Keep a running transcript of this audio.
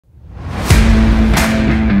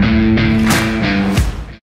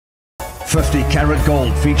50 Carat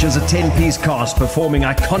Gold features a 10-piece cast performing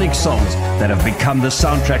iconic songs that have become the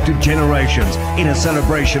soundtrack to generations in a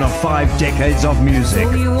celebration of 5 decades of music.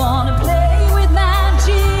 So you wanna play with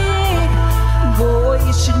magic? Boy,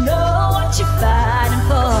 you should know what you're fighting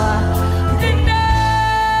for.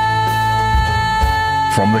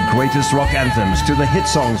 From the greatest rock anthems to the hit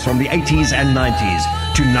songs from the 80s and 90s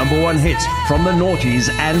to #1 hits from the noughties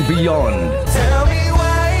and beyond.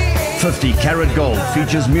 50 Carat Gold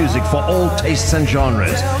features music for all tastes and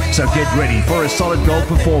genres. So get ready for a solid gold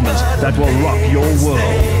performance that will rock your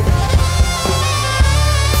world.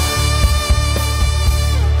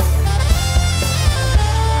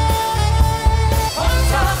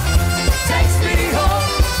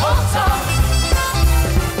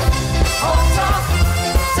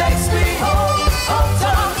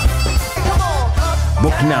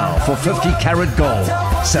 Book now for 50 Carat Gold,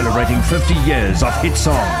 celebrating 50 years of hit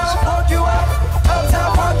songs.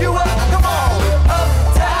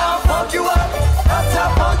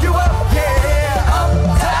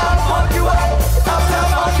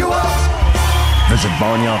 Visit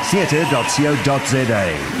barnyardtheatre.co.za.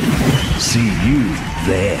 See you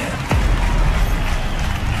there.